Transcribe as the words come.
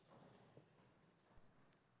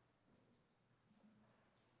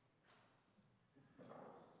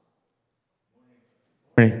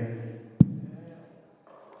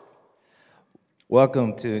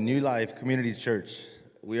Welcome to New Life Community Church.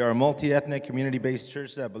 We are a multi-ethnic, community-based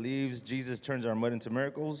church that believes Jesus turns our mud into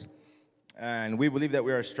miracles. And we believe that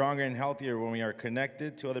we are stronger and healthier when we are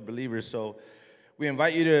connected to other believers. So we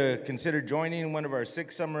invite you to consider joining one of our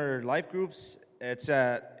 6 summer life groups. It's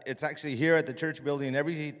actually here at the church building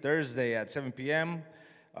every Thursday at 7 p.m.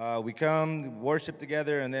 We come, worship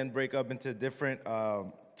together, and then break up into different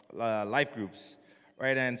life groups,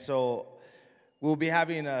 right? And so we'll be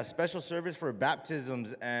having a special service for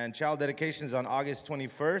baptisms and child dedications on August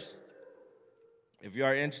 21st. If you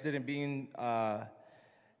are interested in being,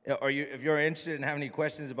 if you're interested in having any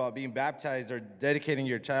questions about being baptized or dedicating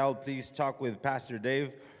your child, please talk with Pastor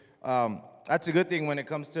Dave. That's a good thing when it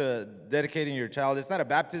comes to dedicating your child. It's not a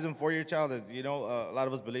baptism for your child. As you know, a lot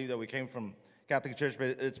of us believe that we came from Catholic Church,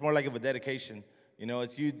 but it's more like of a dedication. You know,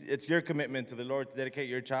 it's your commitment to the Lord to dedicate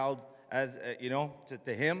your child as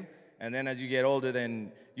to Him. And then as you get older,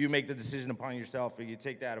 then you make the decision upon yourself, or you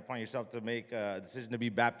take that upon yourself to make a decision to be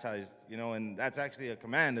baptized, and that's actually a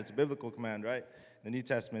command. It's a biblical command, right? The New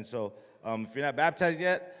Testament. So if you're not baptized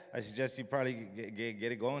yet, I suggest you probably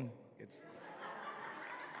get it going.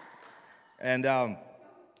 And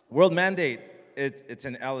World Mandate, it's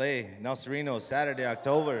in L.A., El Sereno, Saturday,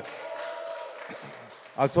 October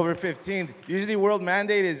 15th. Usually World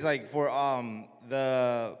Mandate is like for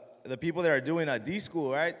the people that are doing a D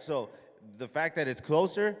school, right? So the fact that it's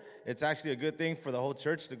closer, it's actually a good thing for the whole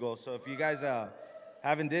church to go. So if you guys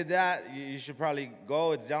haven't did that, you should probably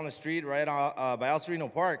go. It's down the street right by El Sereno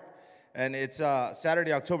Park. And it's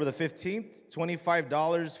Saturday, October the 15th,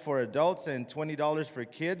 $25 for adults and $20 for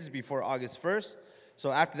kids before August 1st.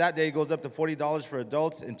 So after that day, it goes up to $40 for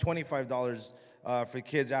adults and $25 for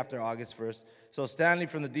kids after August 1st. So Stanley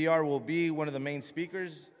from the DR will be one of the main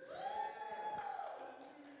speakers.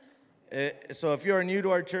 So if you are new to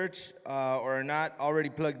our church or are not already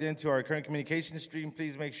plugged into our current communication stream,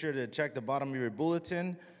 please make sure to check the bottom of your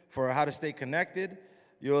bulletin for how to stay connected.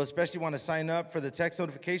 You'll especially want to sign up for the text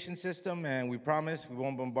notification system, and we promise we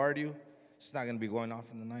won't bombard you. It's not going to be going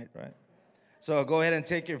off in the night, right? So go ahead and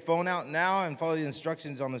take your phone out now and follow the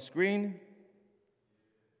instructions on the screen.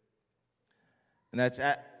 And that's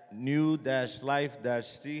at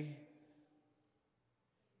new-life-c.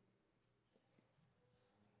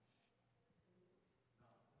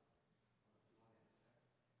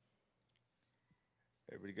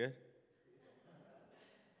 Everybody good?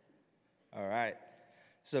 All right.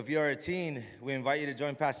 So if you are a teen, we invite you to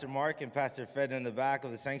join Pastor Mark and Pastor Fed in the back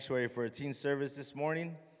of the sanctuary for a teen service this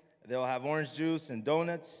morning. They'll have orange juice and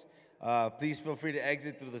donuts. Please feel free to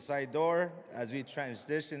exit through the side door as we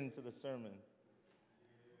transition to the sermon.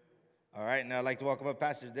 All right, now I'd like to welcome up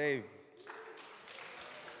Pastor Dave.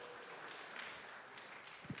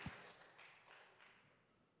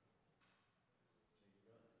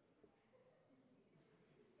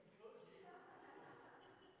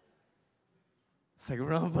 It's like,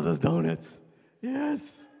 run for those donuts.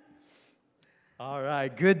 Yes. All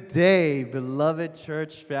right. Good day, beloved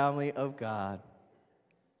church family of God.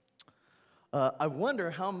 I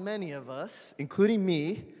wonder how many of us, including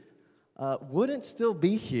me, wouldn't still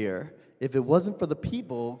be here if it wasn't for the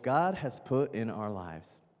people God has put in our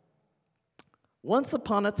lives. Once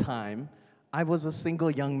upon a time, I was a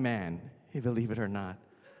single young man, believe it or not.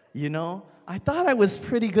 I thought I was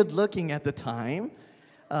pretty good looking at the time.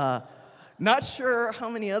 Not sure how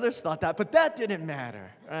many others thought that, but that didn't matter,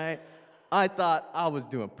 right? I thought I was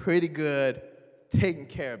doing pretty good, taking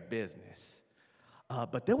care of business.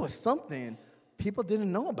 But there was something people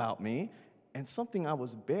didn't know about me, and something I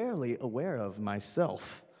was barely aware of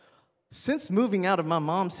myself. Since moving out of my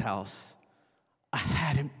mom's house, I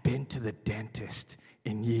hadn't been to the dentist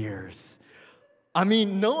in years. I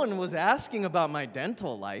mean, no one was asking about my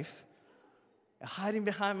dental life. Hiding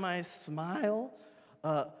behind my smile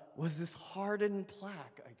was this hardened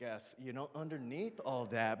plaque, I guess, underneath all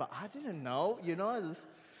that. But I didn't know,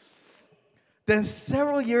 Then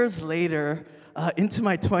several years later, into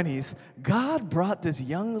my 20s, God brought this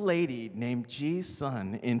young lady named Ji's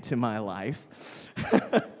son into my life.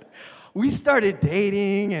 We started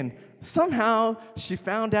dating, and somehow she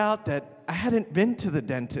found out that I hadn't been to the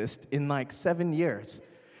dentist in like 7 years.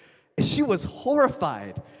 And she was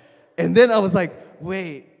horrified. And then I was like,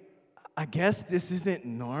 wait, I guess this isn't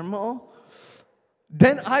normal?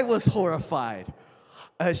 Then I was horrified.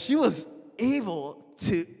 She was able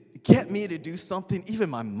to get me to do something even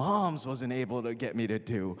my mom's wasn't able to get me to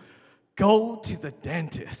do. Go to the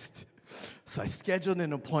dentist. So I scheduled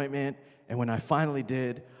an appointment, and when I finally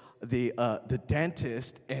did, the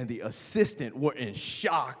dentist and the assistant were in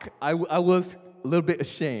shock. I was a little bit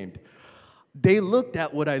ashamed. They looked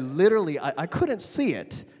at what I couldn't see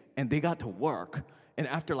it. and they got to work. And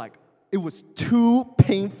after it was 2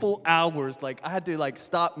 painful hours. Like I had to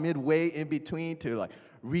stop midway in between to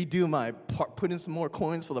redo put in some more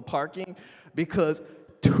coins for the parking, because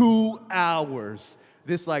 2 hours,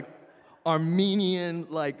 this Armenian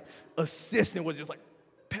assistant was just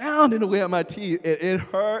pounding away at my teeth. It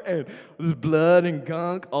hurt, and there's blood and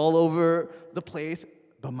gunk all over the place,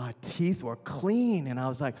 but my teeth were clean, and I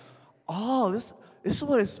was like, oh, this is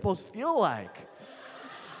what it's supposed to feel like.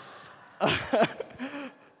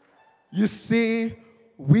 You see,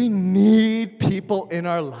 we need people in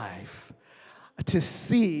our life to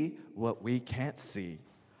see what we can't see,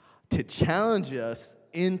 to challenge us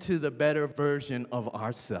into the better version of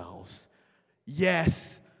ourselves.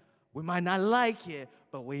 Yes, we might not like it,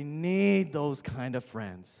 but we need those kind of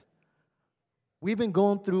friends. We've been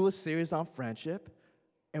going through a series on friendship,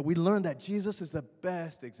 and we learned that Jesus is the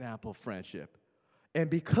best example of friendship. And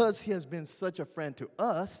because he has been such a friend to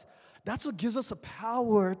us, that's what gives us the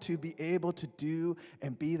power to be able to do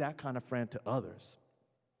and be that kind of friend to others.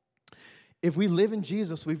 If we live in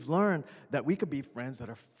Jesus, we've learned that we could be friends that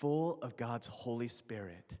are full of God's Holy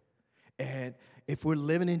Spirit. And if we're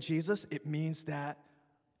living in Jesus, it means that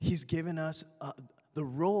he's given us the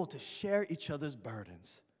role to share each other's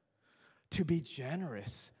burdens, to be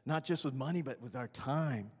generous, not just with money, but with our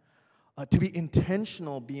time, to be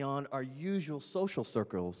intentional beyond our usual social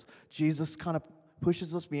circles. Jesus kind of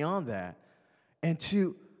pushes us beyond that, and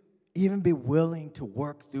to even be willing to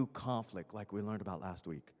work through conflict like we learned about last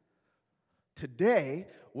week. Today,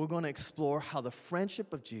 we're going to explore how the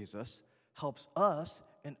friendship of Jesus helps us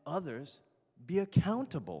and others be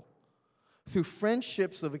accountable. Through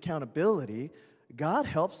friendships of accountability, God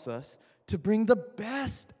helps us to bring the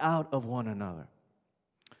best out of one another.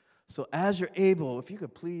 So as you're able, if you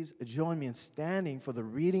could please join me in standing for the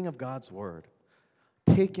reading of God's word,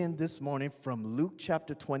 taken this morning from Luke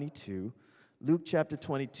chapter 22. Luke chapter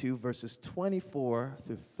 22, verses 24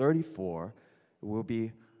 through 34. We'll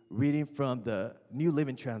be reading from the New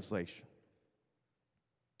Living Translation.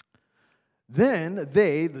 Then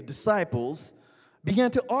they, the disciples,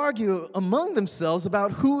 began to argue among themselves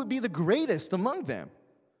about who would be the greatest among them.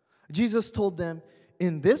 Jesus told them,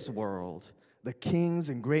 in this world, the kings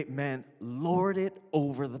and great men lord it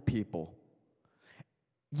over the people.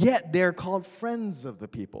 Yet they're called friends of the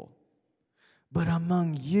people. But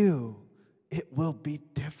among you, it will be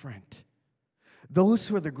different. Those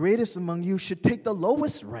who are the greatest among you should take the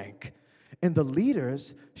lowest rank, and the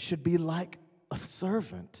leaders should be like a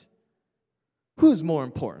servant. Who's more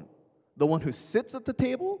important? The one who sits at the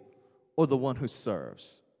table or the one who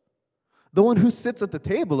serves? The one who sits at the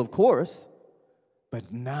table, of course,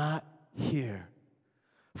 but not here.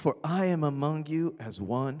 For I am among you as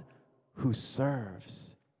one who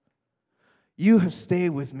serves. You have stayed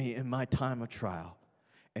with me in my time of trial.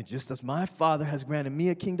 And just as my Father has granted me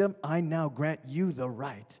a kingdom, I now grant you the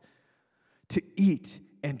right to eat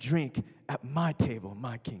and drink at my table,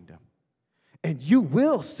 my kingdom. And you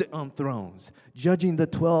will sit on thrones, judging the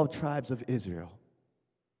 12 tribes of Israel.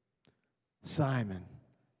 Simon,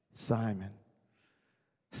 Simon,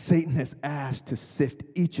 Satan has asked to sift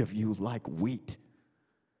each of you like wheat.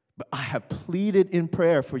 But I have pleaded in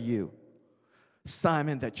prayer for you,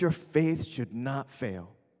 Simon, that your faith should not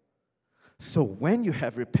fail. So when you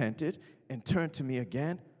have repented and turned to me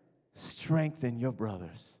again, strengthen your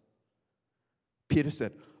brothers. Peter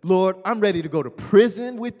said, Lord, I'm ready to go to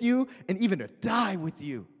prison with you and even to die with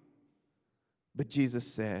you. But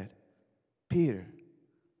Jesus said, Peter,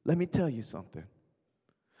 let me tell you something.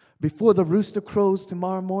 Before the rooster crows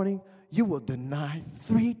tomorrow morning, you will deny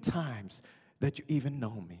 3 times that you even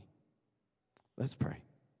know me. Let's pray.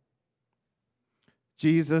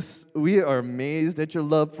 Jesus, we are amazed at your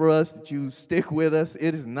love for us, that you stick with us.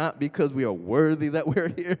 It is not because we are worthy that we're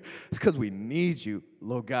here. It's because we need you,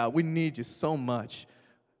 Lord God. We need you so much.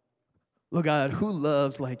 Lord God, who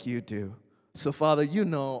loves like you do? So, Father, you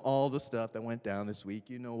know all the stuff that went down this week.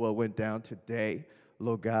 You know what went down today,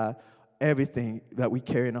 Lord God. Everything that we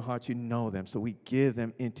carry in our hearts, you know them. So we give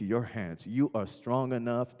them into your hands. You are strong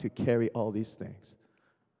enough to carry all these things.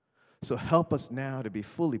 So help us now to be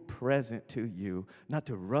fully present to you, not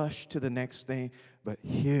to rush to the next thing, but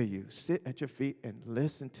hear you. Sit at your feet and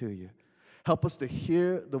listen to you. Help us to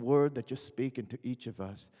hear the word that you're speaking to each of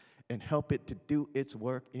us, and help it to do its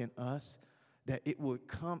work in us, that it would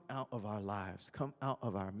come out of our lives, come out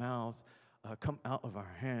of our mouths, come out of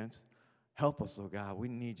our hands. Help us, Lord God. We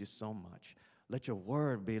need you so much. Let your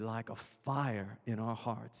word be like a fire in our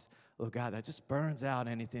hearts, Lord God, that just burns out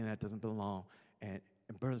anything that doesn't belong and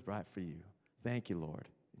burns bright for you. Thank you, Lord.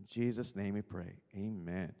 In Jesus' name we pray.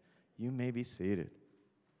 Amen. You may be seated.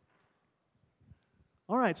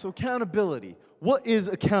 All right, so accountability. What is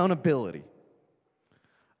accountability?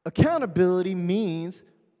 Accountability means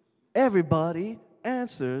everybody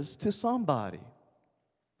answers to somebody.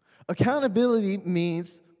 Accountability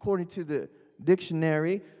means, according to the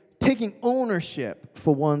dictionary, taking ownership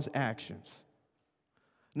for one's actions.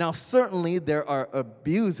 Now, certainly there are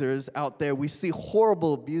abusers out there. We see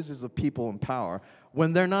horrible abuses of people in power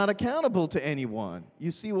when they're not accountable to anyone.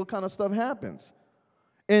 You see what kind of stuff happens.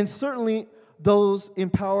 And certainly those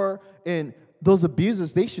in power and those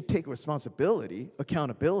abusers, they should take responsibility,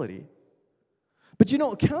 accountability. But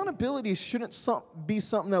accountability shouldn't be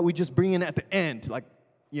something that we just bring in at the end, like,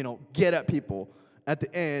 get at people at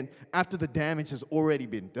the end after the damage has already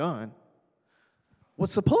been done.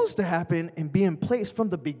 What's supposed to happen and be in place from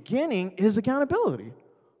the beginning is accountability,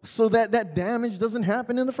 so that that damage doesn't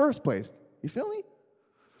happen in the first place. You feel me?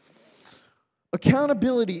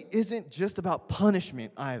 Accountability isn't just about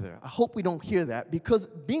punishment either. I hope we don't hear that, because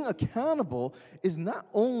being accountable is not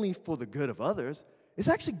only for the good of others, it's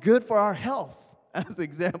actually good for our health, as the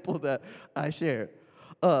example that I shared.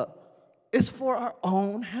 It's for our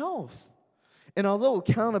own health. And although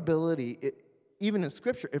accountability, even in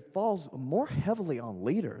Scripture, it falls more heavily on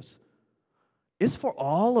leaders, it's for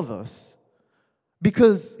all of us.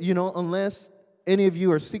 Because, unless any of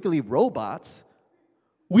you are secretly robots,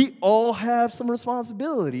 we all have some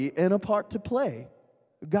responsibility and a part to play.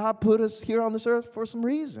 God put us here on this earth for some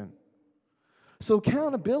reason. So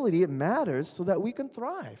accountability, it matters so that we can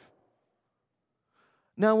thrive.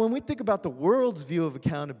 Now, when we think about the world's view of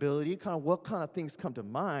accountability, what kind of things come to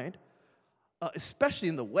mind, especially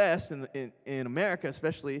in the West, in America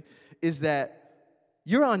especially, is that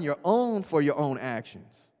you're on your own for your own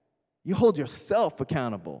actions. You hold yourself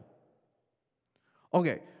accountable.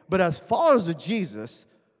 Okay, but as followers of Jesus,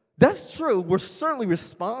 that's true. We're certainly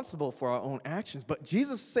responsible for our own actions. But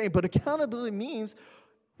Jesus is saying, but accountability means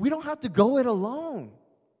we don't have to go it alone.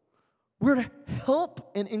 We're to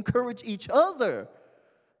help and encourage each other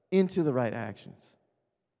into the right actions.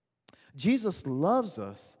 Jesus loves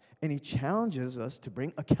us, and he challenges us to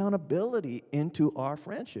bring accountability into our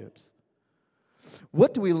friendships.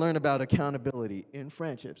 What do we learn about accountability in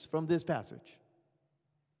friendships from this passage?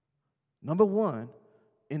 Number one,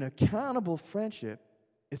 an accountable friendship,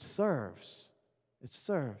 it serves. It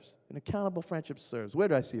serves. An accountable friendship serves. Where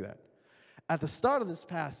do I see that? At the start of this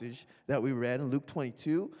passage that we read in Luke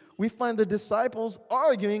 22, we find the disciples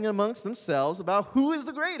arguing amongst themselves about who is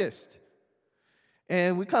the greatest.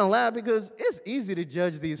 And we kind of laugh because it's easy to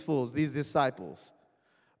judge these fools, these disciples.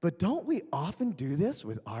 But don't we often do this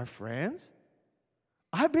with our friends?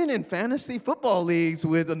 I've been in fantasy football leagues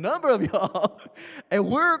with a number of y'all, and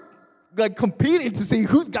we're like competing to see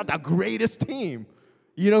who's got the greatest team.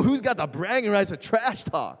 Who's got the bragging rights of trash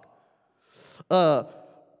talk.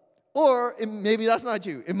 Or maybe that's not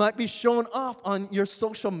you. It might be shown off on your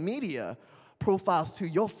social media profiles to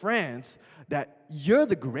your friends that you're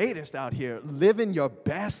the greatest out here, living your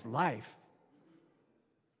best life.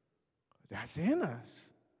 That's in us.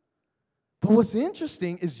 But what's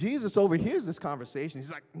interesting is Jesus overhears this conversation.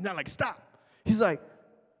 He's like, stop. He's like,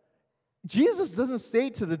 Jesus doesn't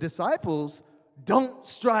say to the disciples, don't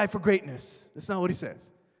strive for greatness. That's not what he says.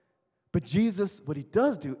 But Jesus, what he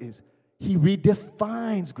does do is he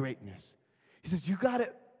redefines greatness. He says, you got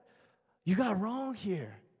it wrong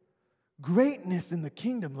here. Greatness in the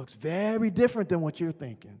kingdom looks very different than what you're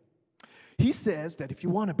thinking. He says that if you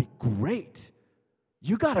want to be great,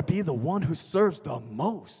 you got to be the one who serves the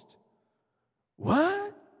most.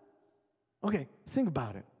 What? Okay, think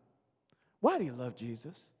about it. Why do you love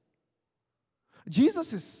Jesus?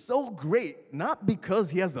 Jesus is so great, not because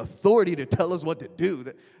he has the authority to tell us what to do.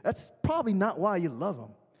 That's probably not why you love him.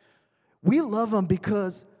 We love him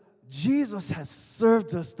because Jesus has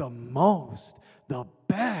served us the most, the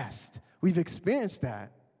best. We've experienced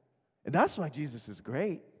that. And that's why Jesus is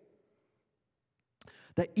great.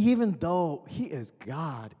 That even though he is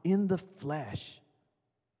God in the flesh,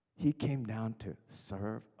 he came down to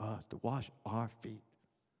serve us, to wash our feet.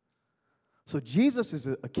 So Jesus'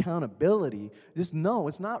 accountability, just know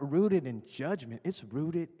it's not rooted in judgment. It's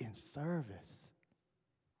rooted in service.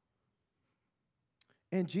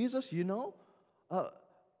 And Jesus,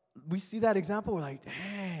 we see that example. We're like,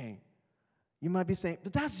 dang. You might be saying,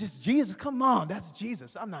 but that's just Jesus. Come on, that's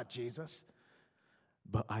Jesus. I'm not Jesus.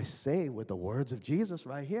 But I say with the words of Jesus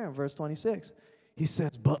right here in verse 26, he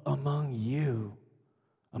says, but among you,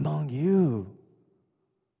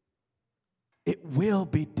 it will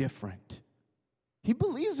be different. He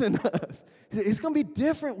believes in us. It's going to be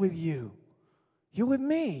different with you. You're with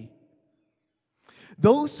me.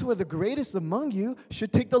 Those who are the greatest among you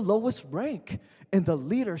should take the lowest rank, and the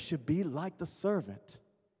leader should be like the servant.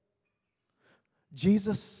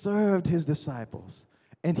 Jesus served his disciples,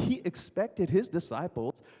 and he expected his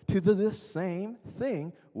disciples to do the same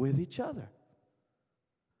thing with each other.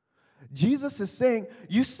 Jesus is saying,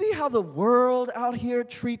 you see how the world out here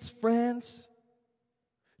treats friends?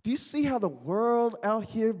 Do you see how the world out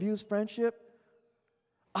here views friendship?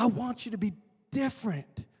 I want you to be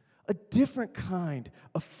different, a different kind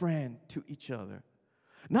of friend to each other.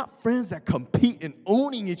 Not friends that compete in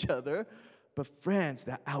owning each other, but friends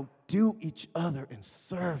that outdo each other in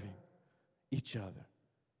serving each other.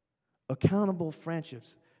 Accountable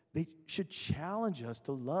friendships, they should challenge us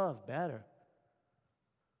to love better.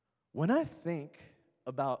 When I think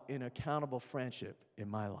about an accountable friendship in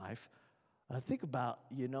my life, I think about,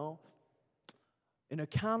 an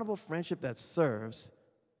accountable friendship that serves.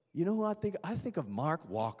 You know who I think? I think of Mark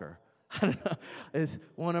Walker. I don't know, is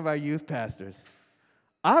one of our youth pastors.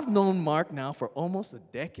 I've known Mark now for almost a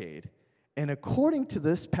decade, and according to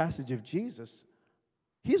this passage of Jesus,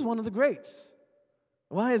 he's one of the greats.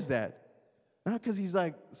 Why is that? Not because he's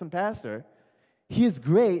like some pastor. He is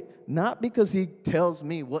great not because he tells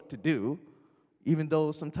me what to do, even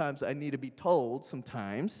though sometimes I need to be told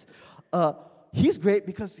sometimes. He's great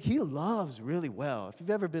because he loves really well. If you've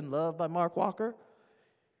ever been loved by Mark Walker,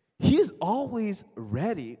 he's always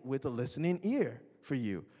ready with a listening ear for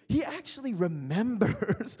you. He actually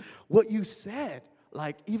remembers what you said,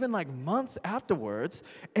 even months afterwards,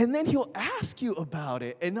 and then he'll ask you about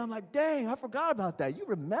it. And I'm like, dang, I forgot about that. You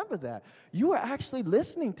remember that. You were actually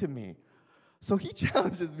listening to me. So he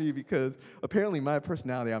challenges me because apparently my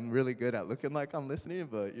personality, I'm really good at looking like I'm listening,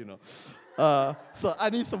 but, so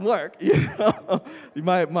I need some work,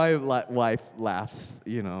 My wife laughs,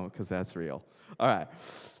 because that's real. All right.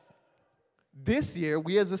 This year,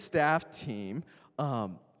 we as a staff team,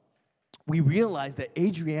 we realized that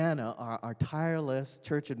Adriana, our tireless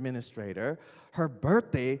church administrator, her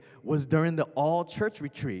birthday was during the all-church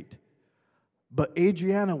retreat. But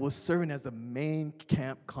Adriana was serving as the main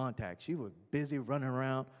camp contact. She was busy running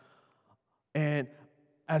around. And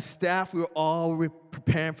as staff, we were all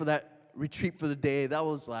preparing for that retreat for the day. That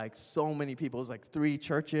was so many people. It was 3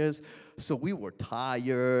 churches. So we were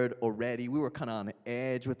tired already. We were kind of on the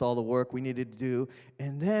edge with all the work we needed to do.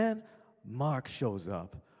 And then Mark shows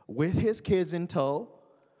up with his kids in tow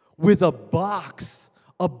with a box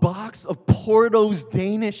of Porto's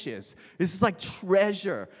Danishes. This is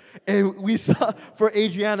treasure. And we saw for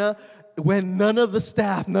Adriana, when none of us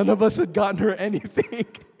had gotten her anything.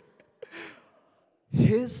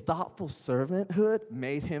 His thoughtful servanthood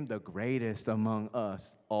made him the greatest among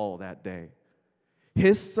us all that day.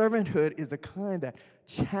 His servanthood is the kind that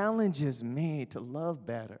challenges me to love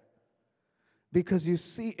better. Because you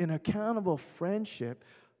see, an accountable friendship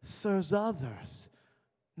serves others,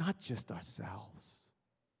 not just ourselves.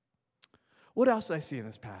 What else do I see in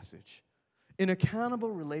this passage? An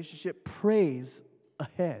accountable relationship prays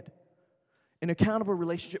ahead. An accountable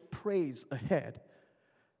relationship prays ahead.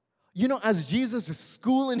 As Jesus is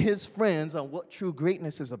schooling his friends on what true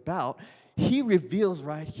greatness is about, he reveals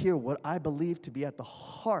right here what I believe to be at the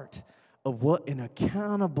heart of what an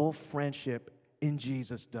accountable friendship in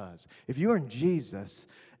Jesus does. If you're in Jesus,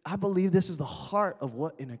 I believe this is the heart of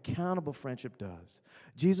what an accountable friendship does.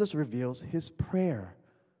 Jesus reveals his prayer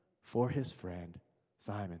for his friend,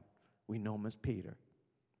 Simon. We know him as Peter.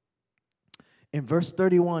 In verse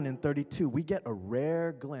 31 and 32, we get a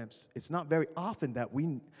rare glimpse. It's not very often that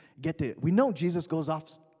we know Jesus goes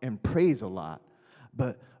off and prays a lot,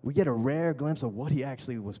 but we get a rare glimpse of what he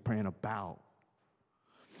actually was praying about.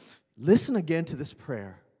 Listen again to this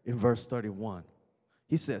prayer in verse 31.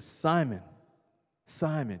 He says, Simon,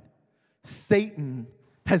 Simon, Satan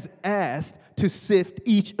has asked to sift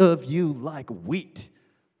each of you like wheat.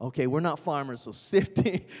 Okay, we're not farmers, so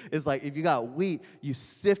sifting is if you got wheat, you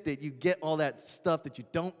sift it, you get all that stuff that you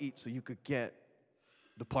don't eat so you could get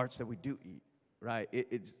the parts that we do eat, right?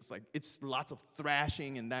 It's lots of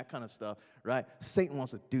thrashing and that kind of stuff, right? Satan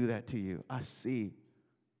wants to do that to you. I see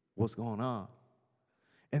what's going on.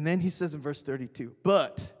 And then he says in verse 32,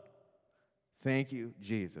 but, thank you,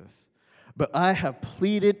 Jesus, but I have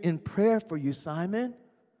pleaded in prayer for you, Simon,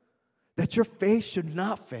 that your faith should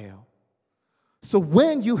not fail. So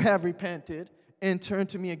when you have repented and turned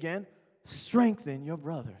to me again, strengthen your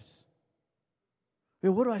brothers.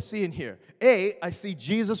 What do I see in here? I see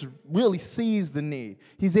Jesus really sees the need.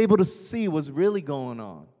 He's able to see what's really going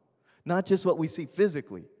on, not just what we see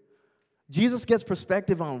physically. Jesus gets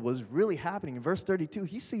perspective on what's really happening. In verse 32,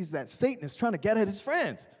 he sees that Satan is trying to get at his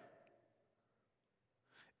friends.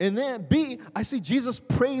 And then B, I see Jesus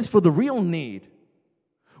prays for the real need.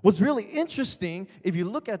 What's really interesting, if you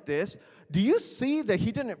look at this, do you see that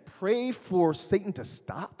he didn't pray for Satan to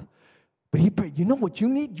stop? But he prayed, you know what you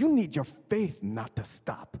need? You need your faith not to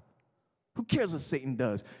stop. Who cares what Satan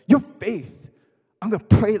does? Your faith, I'm going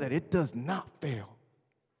to pray that it does not fail.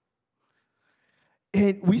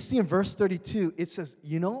 And we see in verse 32, it says,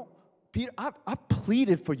 Peter, I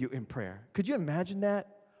pleaded for you in prayer. Could you imagine that?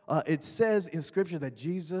 It says in Scripture that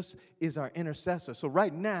Jesus is our intercessor. So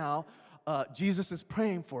right now, Jesus is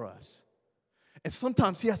praying for us. And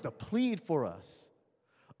sometimes he has to plead for us.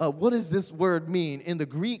 What does this word mean? In the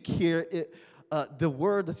Greek here, the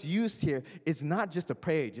word that's used here is not just to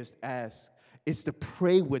pray, just ask. It's to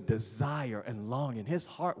pray with desire and longing. His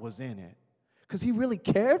heart was in it because he really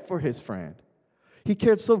cared for his friend. He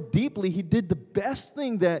cared so deeply, he did the best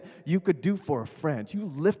thing that you could do for a friend.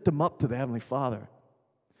 You lift them up to the Heavenly Father.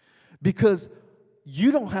 Because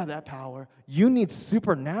you don't have that power. You need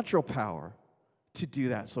supernatural power to do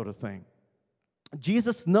that sort of thing.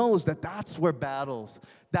 Jesus knows that that's where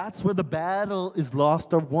the battle is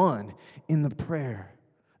lost or won, in the prayer.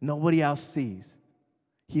 Nobody else sees.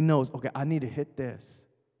 He knows, okay, I need to hit this.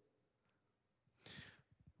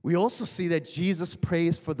 We also see that Jesus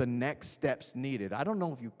prays for the next steps needed. I don't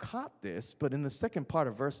know if you caught this, but in the second part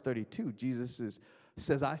of verse 32, Jesus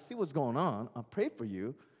says, I see what's going on. I'll pray for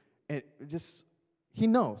you. And he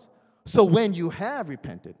knows. So when you have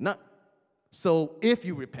repented, not so if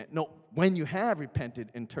you repent, no, when you have repented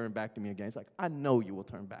and turned back to me again, it's like, I know you will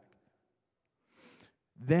turn back.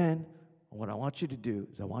 Then what I want you to do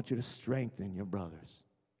is I want you to strengthen your brothers.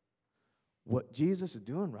 What Jesus is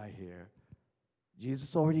doing right here,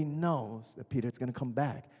 Jesus already knows that Peter's going to come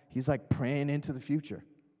back. He's like praying into the future.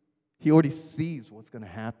 He already sees what's going to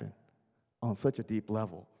happen on such a deep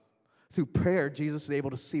level. Through prayer, Jesus is able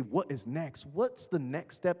to see what is next. What's the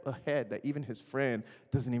next step ahead that even his friend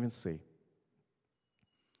doesn't even see?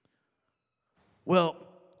 Well,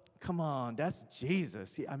 come on, that's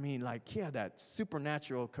Jesus. He had that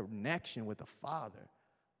supernatural connection with the Father.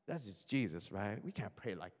 That's just Jesus, right? We can't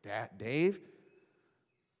pray like that, Dave.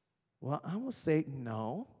 Well, I will say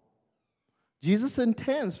no. Jesus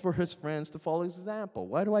intends for his friends to follow his example.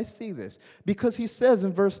 Why do I see this? Because he says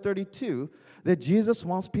in verse 32 that Jesus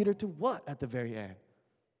wants Peter to what at the very end?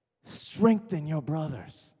 Strengthen your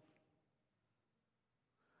brothers.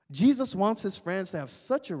 Jesus wants his friends to have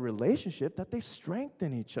such a relationship that they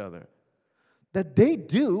strengthen each other, that they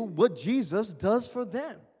do what Jesus does for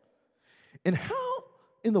them. And how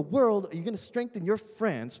in the world are you going to strengthen your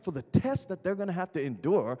friends for the test that they're going to have to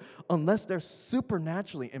endure unless they're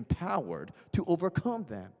supernaturally empowered to overcome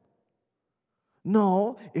them?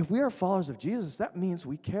 No, if we are followers of Jesus, that means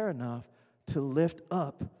we care enough to lift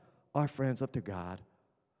up our friends up to God,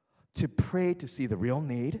 to pray to see the real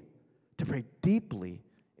need, to pray deeply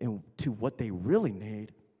into what they really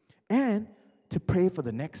need, and to pray for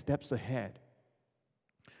the next steps ahead.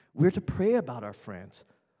 We're to pray about our friends.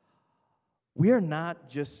 We are not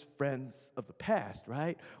just friends of the past,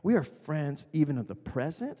 right? We are friends even of the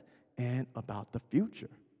present and about the future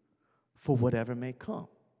for whatever may come.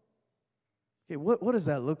 Okay, what does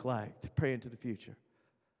that look like to pray into the future?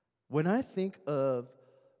 When I think of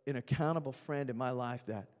an accountable friend in my life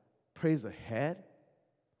that prays ahead,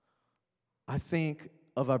 I think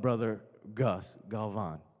of our brother Gus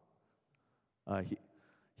Galvan.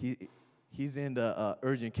 He's in the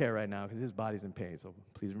urgent care right now because his body's in pain, so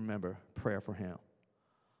please remember prayer for him.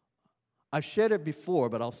 I've shared it before,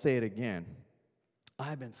 but I'll say it again.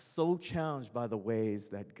 I've been so challenged by the ways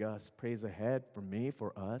that Gus prays ahead for me,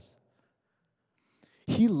 for us.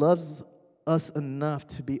 He loves us enough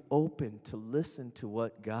to be open to listen to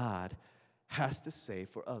what God has to say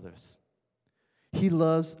for others. He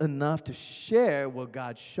loves enough to share what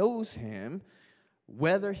God shows him,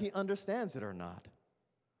 whether he understands it or not,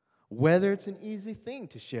 whether it's an easy thing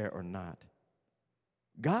to share or not.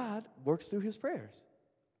 God works through his prayers.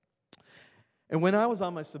 And when I was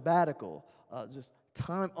on my sabbatical, just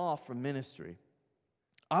time off from ministry,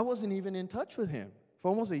 I wasn't even in touch with him for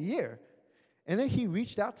almost a year. And then he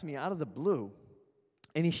reached out to me out of the blue,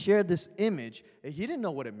 and he shared this image. And he didn't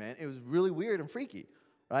know what it meant. It was really weird and freaky,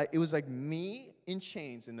 right? It was like me in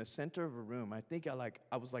chains in the center of a room. I think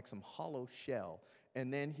I was like some hollow shell.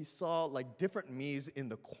 And then he saw like different me's in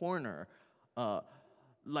the corner, of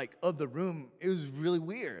the room. It was really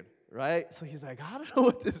weird, right? So he's like, I don't know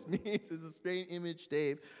what this means. It's a strange image,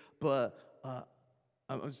 Dave, but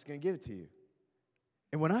I'm just going to give it to you.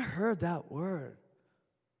 And when I heard that word,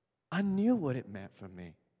 I knew what it meant for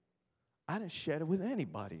me. I didn't share it with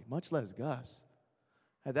anybody, much less Gus.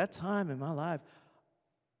 At that time in my life,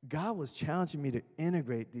 God was challenging me to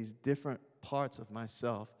integrate these different parts of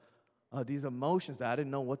myself these emotions that I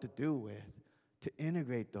didn't know what to do with, to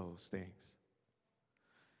integrate those things.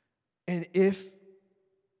 And if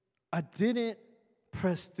I didn't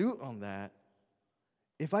press through on that,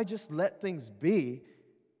 if I just let things be,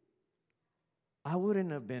 I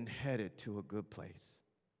wouldn't have been headed to a good place.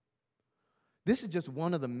 This is just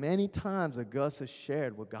one of the many times that Gus has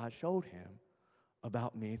shared what God showed him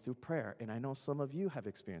about me through prayer. And I know some of you have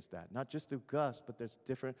experienced that, not just through Gus, but there's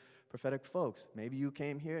different prophetic folks. Maybe you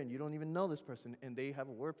came here and you don't even know this person, and they have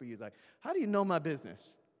a word for you. It's like, how do you know my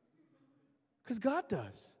business? Because God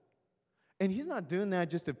does. And he's not doing that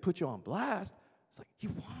just to put you on blast. It's like he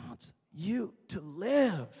wants you to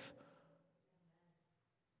live.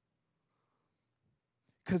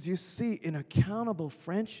 Because you see, in accountable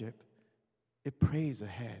friendship, it prays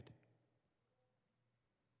ahead.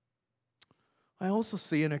 I also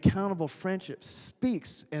see an accountable friendship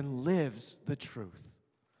speaks and lives the truth.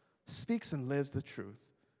 Speaks and lives the truth.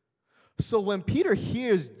 So when Peter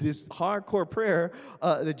hears this hardcore prayer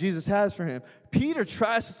that Jesus has for him, Peter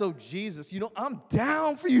tries to show Jesus, I'm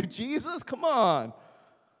down for you, Jesus. Come on.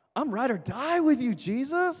 I'm ride or die with you,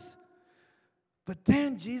 Jesus. But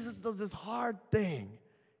then Jesus does this hard thing.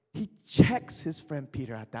 He checks his friend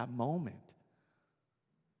Peter at that moment.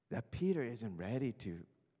 That Peter isn't ready to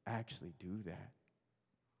actually do that.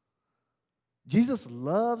 Jesus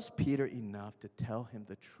loves Peter enough to tell him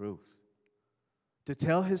the truth, to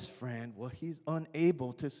tell his friend what he's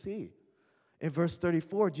unable to see. In verse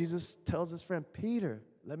 34, Jesus tells his friend, Peter,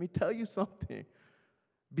 let me tell you something.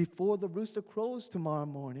 Before the rooster crows tomorrow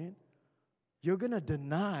morning, you're going to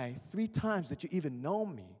deny 3 times that you even know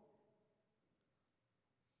me,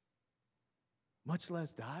 much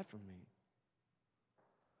less die for me.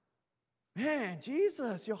 Man,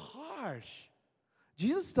 Jesus, you're harsh.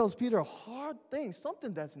 Jesus tells Peter a hard thing,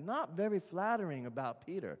 something that's not very flattering about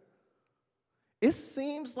Peter. It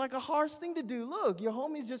seems like a harsh thing to do. Look, your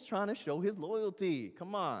homie's just trying to show his loyalty.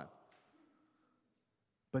 Come on.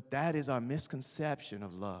 But that is our misconception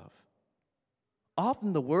of love.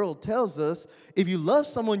 Often the world tells us if you love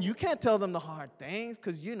someone, you can't tell them the hard things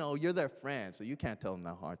because, you're their friend, so you can't tell them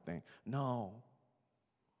the hard thing. No,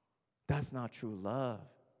 that's not true love.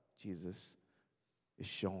 Jesus is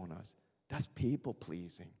showing us. That's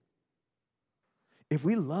people-pleasing. If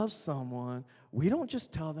we love someone, we don't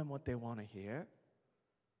just tell them what they want to hear.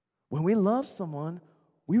 When we love someone,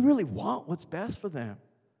 we really want what's best for them.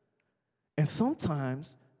 And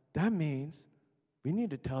sometimes that means we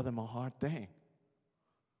need to tell them a hard thing.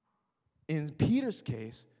 In Peter's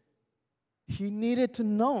case, he needed to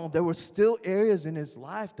know there were still areas in his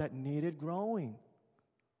life that needed growing.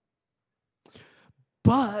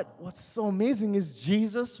 But what's so amazing is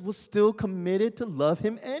Jesus was still committed to love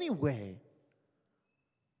him anyway.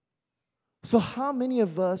 So how many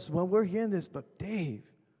of us, when we're hearing this, but Dave,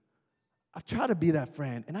 I try to be that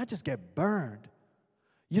friend, and I just get burned.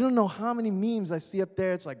 You don't know how many memes I see up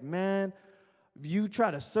there. It's like, man, you try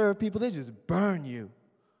to serve people, they just burn you.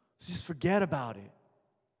 So just forget about it.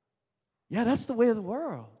 Yeah, that's the way of the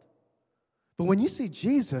world. But when you see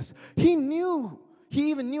Jesus, he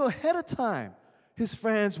even knew ahead of time his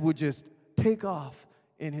friends would just take off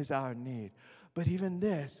in his hour of need. But even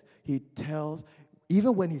this,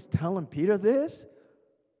 even when he's telling Peter this,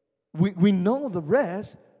 we know the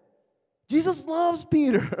rest. Jesus loves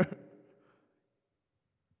Peter.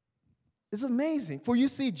 It's amazing. For you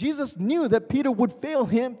see, Jesus knew that Peter would fail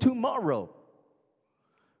him tomorrow.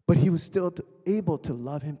 But he was still able to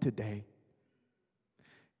love him today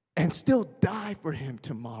and still die for him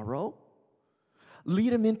tomorrow.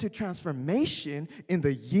 Lead him into transformation in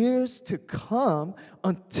the years to come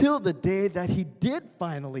until the day that he did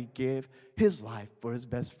finally give his life for his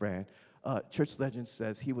best friend. Church legend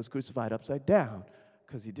says he was crucified upside down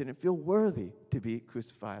because he didn't feel worthy to be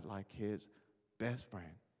crucified like his best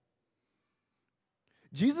friend.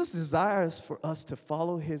 Jesus desires for us to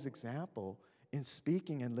follow his example in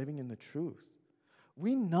speaking and living in the truth.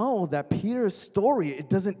 We know that Peter's story, it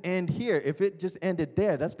doesn't end here. If it just ended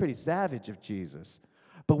there, that's pretty savage of Jesus.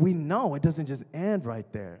 But we know it doesn't just end right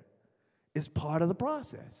there. It's part of the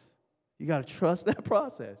process. You got to trust that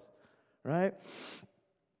process, right?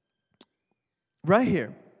 Right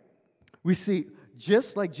here, we see,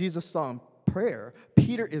 just like Jesus saw in prayer,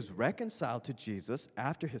 Peter is reconciled to Jesus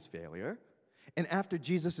after his failure. And after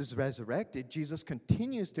Jesus is resurrected, Jesus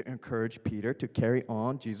continues to encourage Peter to carry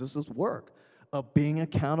on Jesus' work of being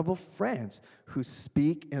accountable friends who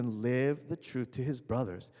speak and live the truth to his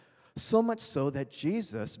brothers. So much so that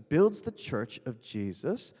Jesus builds the church of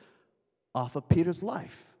Jesus off of Peter's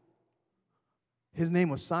life. His name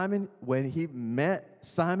was Simon. When he met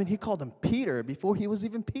Simon, he called him Peter before he was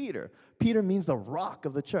even Peter. Peter means the rock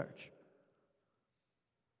of the church.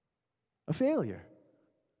 a failure.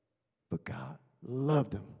 But God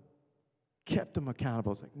loved him, kept him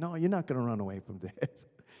accountable. It's like, no, you're not going to run away from this,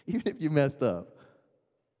 even if you messed up.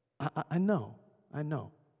 I know.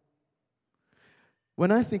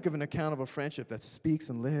 When I think of an accountable friendship that speaks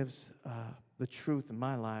and lives the truth in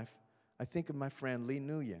my life, I think of my friend Lee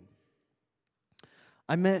Nguyen.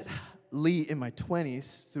 I met Lee in my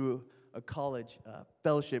 20s through a college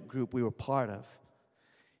fellowship group we were part of.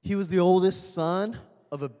 He was the oldest son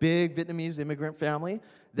of a big Vietnamese immigrant family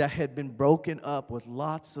that had been broken up with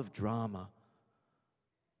lots of drama.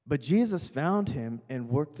 But Jesus found him and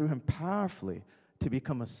worked through him powerfully to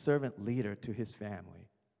become a servant leader to his family.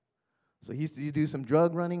 So he used to do some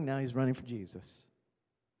drug running, now he's running for Jesus.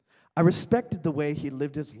 I respected the way he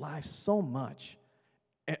lived his life so much.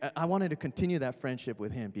 I wanted to continue that friendship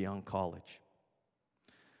with him beyond college.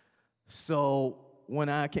 So when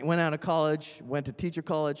I went out of college, went to teacher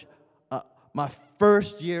college, my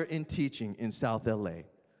first year in teaching in South LA,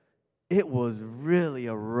 it was really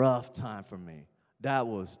a rough time for me. That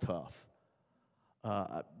was tough.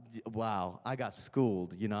 Wow, I got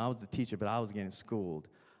schooled. You know, I was the teacher, but I was getting schooled.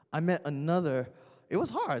 I met another, it was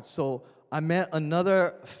hard. So I met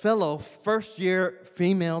another fellow first-year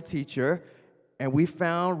female teacher, and we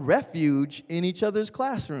found refuge in each other's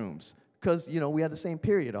classrooms because, you know, we had the same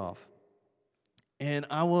period off. And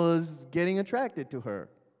I was getting attracted to her.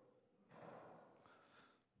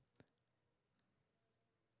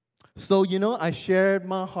 So, you know, I shared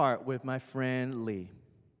my heart with my friend Lee.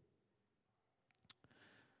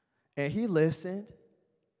 And he listened.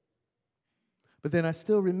 But then I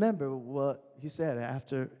still remember what he said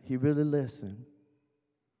after he really listened.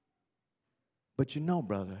 But you know,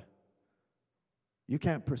 brother, you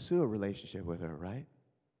can't pursue a relationship with her, right?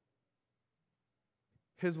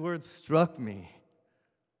 His words struck me.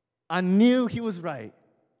 I knew he was right.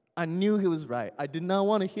 I did not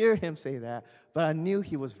want to hear him say that, but I knew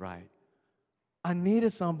he was right. I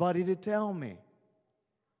needed somebody to tell me,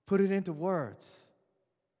 put it into words.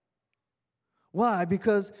 Why?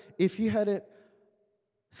 Because if he hadn't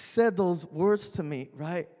said those words to me,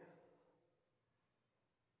 right,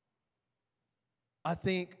 I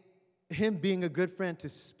think him being a good friend to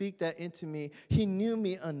speak that into me, he knew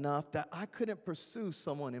me enough that I couldn't pursue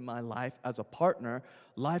someone in my life as a partner,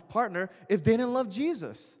 life partner, if they didn't love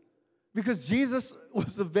Jesus. Because Jesus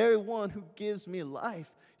was the very one who gives me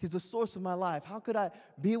life. He's the source of my life. How could I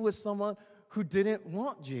be with someone who didn't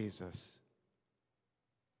want Jesus?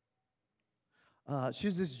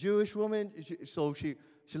 She's this Jewish woman, so she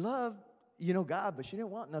loved, you know, God, but she didn't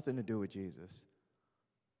want nothing to do with Jesus.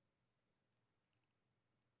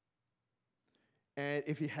 And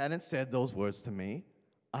if he hadn't said those words to me,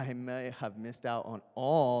 I may have missed out on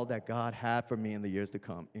all that God had for me in the years to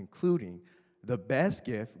come, including the best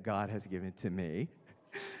gift God has given to me,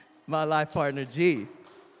 my life partner, G.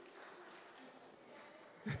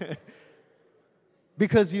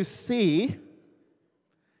 Because you see,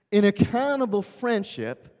 an accountable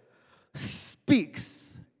friendship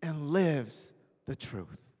speaks and lives the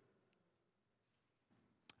truth.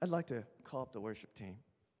 I'd like to call up the worship team.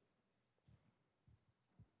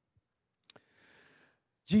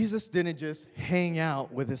 Jesus didn't just hang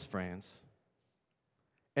out with his friends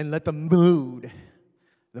and let the mood,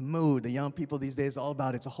 the young people these days, all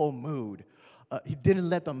about it's a whole mood. He didn't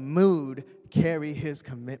let the mood carry his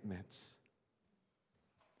commitments.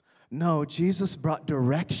 No, Jesus brought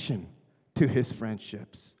direction to his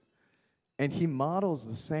friendships, and he models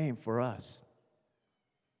the same for us.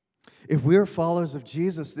 If we're followers of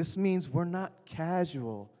Jesus, this means we're not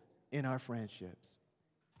casual in our friendships,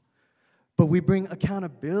 but we bring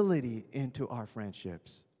accountability into our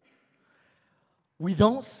friendships. We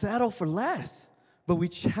don't settle for less, but we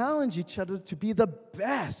challenge each other to be the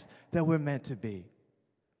best that we're meant to be.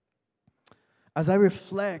 As I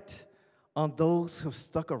reflect on those who've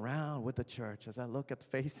stuck around with the church, as I look at the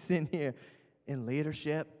faces in here in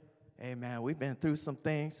leadership, hey man, we've been through some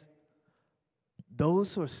things.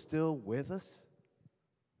 Those who are still with us,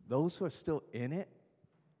 those who are still in it,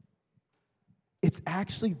 it's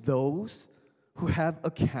actually those who have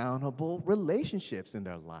accountable relationships in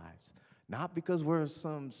their lives. Not because we're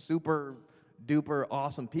some super duper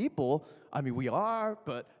awesome people. I mean, we are,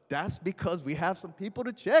 but that's because we have some people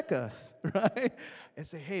to check us, right? And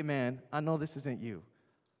say, hey, man, I know this isn't you.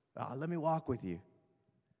 Let me walk with you.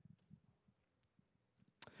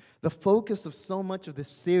 The focus of so much of this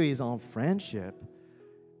series on friendship,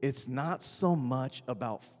 it's not so much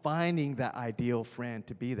about finding that ideal friend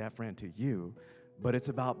to be that friend to you, but it's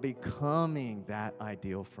about becoming that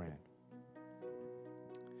ideal friend.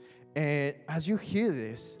 And as you hear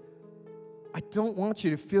this, I don't want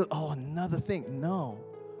you to feel, oh, another thing. No.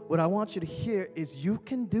 what I want you to hear is you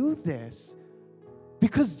can do this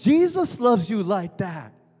because Jesus loves you like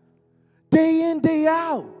that. Day in, day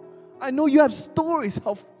out. I know you have stories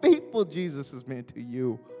how faithful Jesus has been to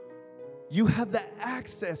you. You have the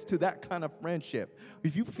access to that kind of friendship.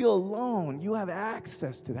 If you feel alone, you have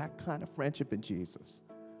access to that kind of friendship in Jesus.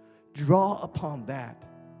 Draw upon that.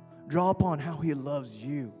 Draw upon how he loves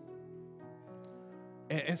you.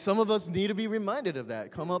 And some of us need to be reminded of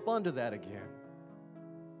that. Come up under that again.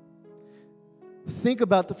 Think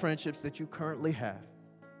about the friendships that you currently have.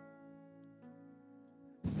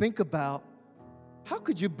 Think about how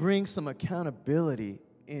could you bring some accountability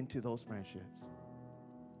into those friendships?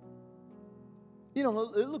 You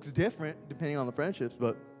know, it looks different depending on the friendships,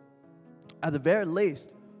 but at the very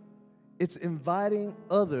least, it's inviting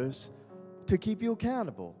others to keep you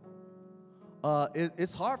accountable.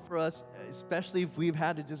 It's hard for us, especially if we've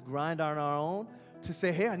had to just grind on our own, to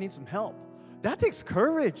say, hey, I need some help. That takes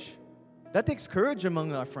courage. That takes courage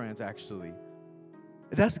among our friends, actually.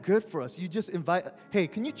 That's good for us. You just invite, hey,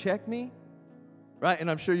 can you check me? Right? And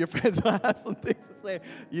I'm sure your friends will have some things to say,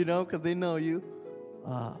 you know, because they know you.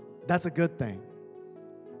 That's a good thing.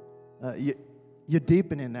 You're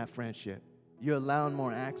deepening that friendship. You're allowing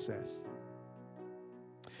more access.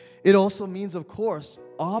 It also means, of course,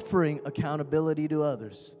 offering accountability to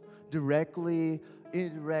others, directly,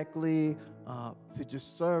 indirectly, to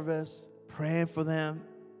just service, praying for them.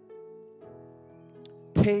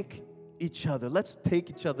 Take each other. Let's take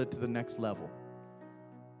each other to the next level.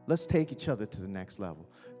 Let's take each other to the next level.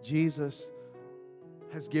 Jesus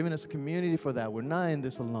has given us a community for that. We're not in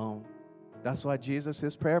this alone. That's why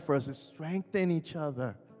his prayer for us is strengthen each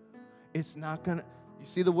other. It's not going to, you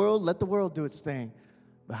see the world? Let the world do its thing.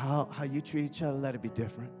 But how you treat each other, let it be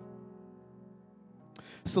different.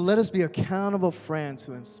 So let us be accountable friends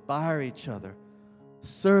who inspire each other,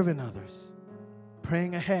 serving others,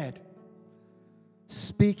 praying ahead,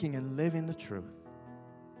 speaking and living the truth.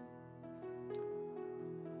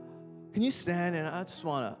 Can you stand? And I just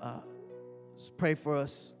want to just pray for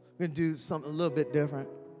us. We're going to do something a little bit different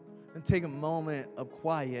and take a moment of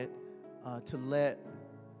quiet to let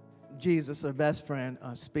Jesus, our best friend,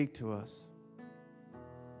 speak to us.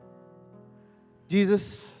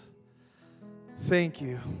 Jesus, thank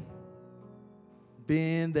you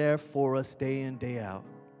being there for us day in, day out.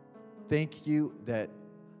 Thank you that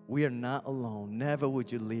we are not alone. Never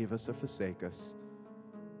would you leave us or forsake us.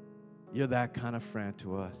 You're that kind of friend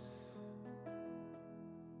to us.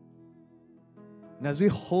 And as we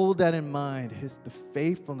hold that in mind, the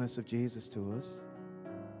faithfulness of Jesus to us,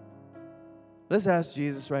 let's ask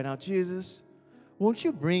Jesus right now, Jesus, won't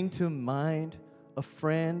you bring to mind a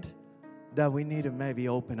friend that we need to maybe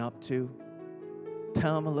open up to?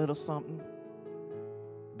 Tell them a little something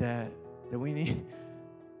that we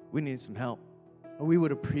need some help. Or we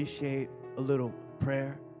would appreciate a little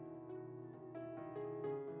prayer.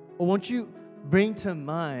 Or won't you bring to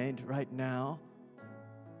mind right now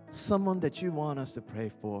someone that you want us to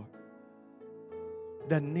pray for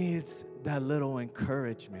that needs that little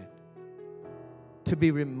encouragement, to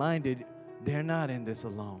be reminded they're not in this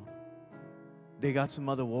alone. They got some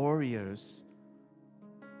other warriors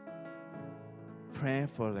praying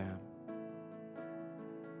for them.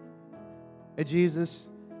 Hey, Jesus,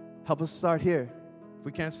 help us start here.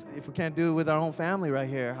 If we can't do it with our own family right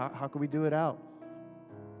here, how can we do it out?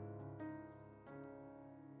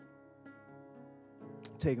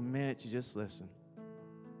 Take a minute to just listen.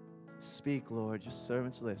 Speak, Lord. Your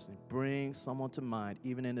servant's listening. Bring someone to mind,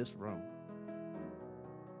 even in this room,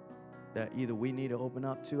 that either we need to open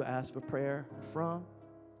up to, ask for prayer from,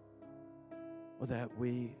 or that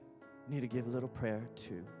we need to give a little prayer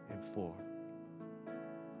to and for.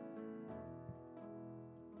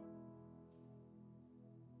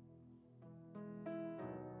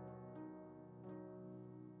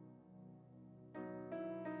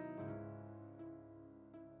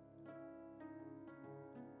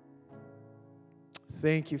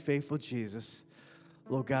 Thank you, faithful Jesus.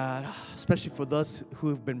 Lord God, especially for those who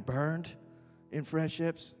have been burned in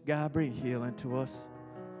friendships, God, bring healing to us.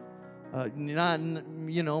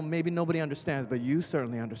 Maybe nobody understands, but you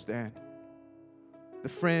certainly understand. The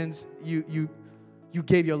friends you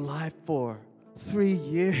gave your life for, 3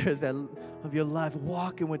 years of your life,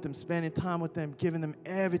 walking with them, spending time with them, giving them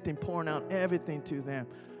everything, pouring out everything to them.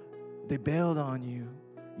 They bailed on you.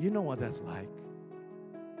 You know what that's like.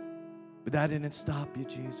 But that didn't stop you,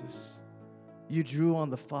 Jesus. You drew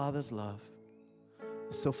on the Father's love.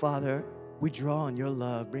 So, Father, we draw on your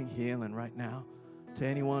love. Bring healing right now to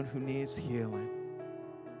anyone who needs healing.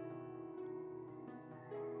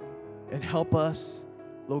 And help us,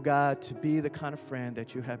 Lord God, to be the kind of friend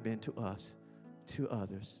that you have been to us, to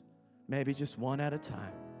others, maybe just one at a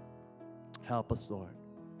time. Help us, Lord.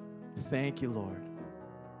 Thank you, Lord.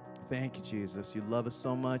 Thank you, Jesus. You love us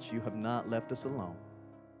so much. You have not left us alone.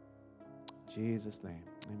 In Jesus' name,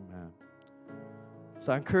 amen.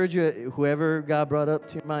 So I encourage you, whoever God brought up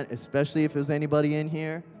to your mind, especially if there's anybody in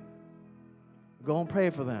here, go and pray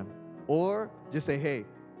for them. Or just say, hey,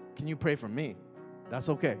 can you pray for me? That's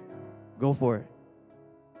okay. Go for it.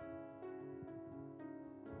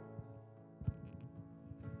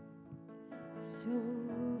 So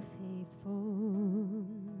faithful,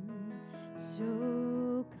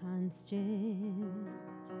 so constant,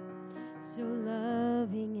 so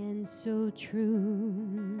loving and so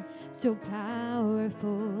true, so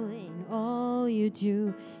powerful in all you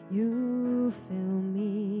do. You fill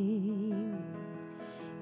me